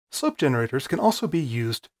subgenerators can also be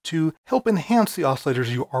used to help enhance the oscillators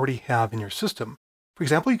you already have in your system. For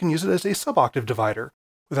example, you can use it as a suboctave divider,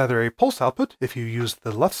 with either a pulse output if you use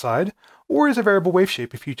the left side, or as a variable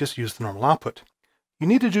waveshape if you just use the normal output. You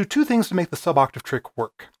need to do two things to make the suboctave trick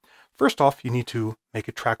work. First off, you need to make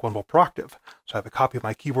it track 1 volt per octave. So I have a copy of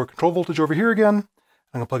my keyboard control voltage over here again.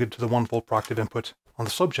 I'm going to plug it to the 1 volt per octave input on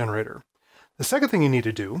the subgenerator. The second thing you need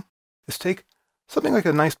to do is take something like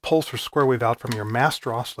a nice pulse or square wave out from your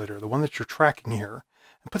master oscillator, the one that you're tracking here,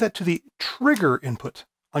 and put that to the trigger input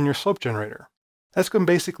on your subgenerator. That's going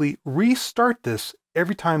to basically restart this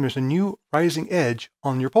every time there's a new rising edge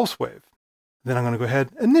on your pulse wave. Then I'm going to go ahead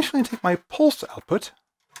initially take my pulse output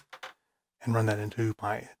and run that into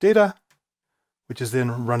my data, which is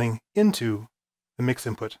then running into the mix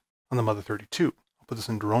input on the Mother 32. I'll put this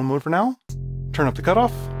in drone mode for now. Turn up the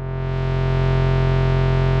cutoff.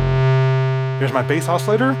 Here's my bass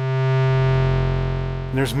oscillator.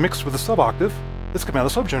 And there's mixed with a suboctave. This coming out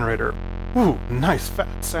of the subgenerator. Ooh, nice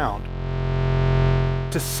fat sound.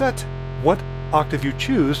 To set what octave you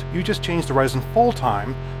choose, you just change the rise and fall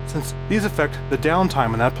time, since these affect the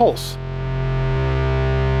downtime in that pulse.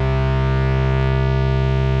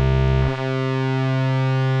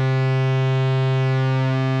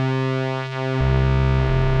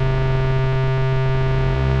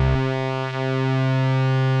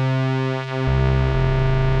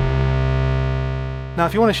 Now,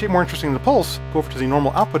 if you want to shape more interesting than the pulse, go over to the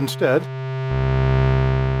normal output instead.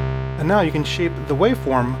 And now you can shape the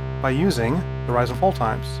waveform by using the rise and fall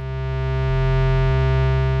times.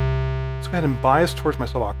 Let's go ahead and bias towards my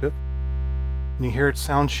suboctave. And you hear its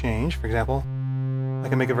sound change. For example, I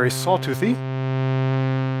can make it very sawtoothy.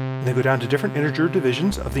 And then go down to different integer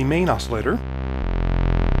divisions of the main oscillator.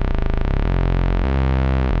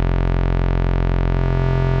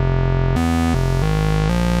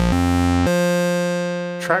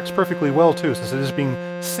 Tracks perfectly well too, since it is being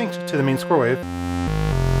synced to the main square wave.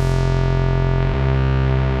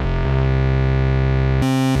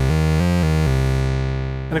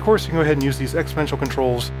 And of course, you can go ahead and use these exponential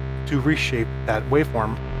controls to reshape that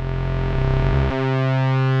waveform.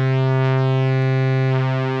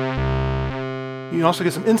 You can also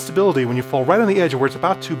get some instability when you fall right on the edge of where it's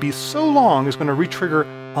about to be so long it's going to re-trigger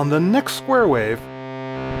on the next square wave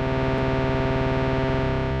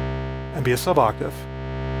and be a suboctave.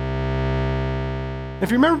 If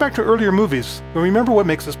you remember back to earlier movies, you'll remember what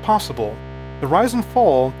makes this possible. The rise and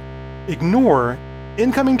fall ignore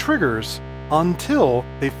incoming triggers until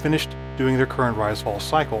they've finished doing their current rise-fall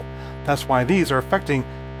cycle. That's why these are affecting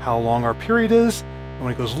how long our period is, and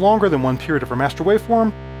when it goes longer than one period of our master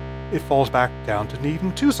waveform, it falls back down to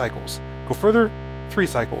needing 2 cycles. Go further, 3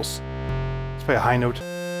 cycles. Let's play a high note,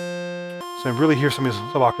 so I really hear some of these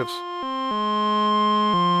suboctaves.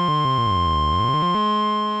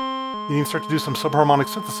 You can start to do some subharmonic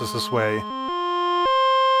synthesis this way.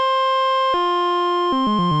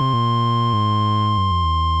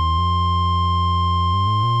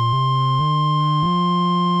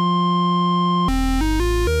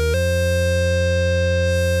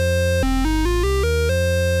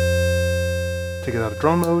 Take it out of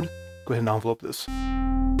drone mode, go ahead and envelope this.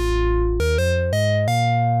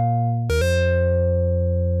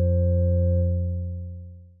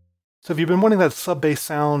 So if you've been wanting that sub-bass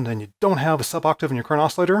sound and you don't have a sub-octave in your current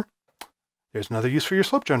oscillator, there's another use for your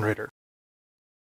subgenerator.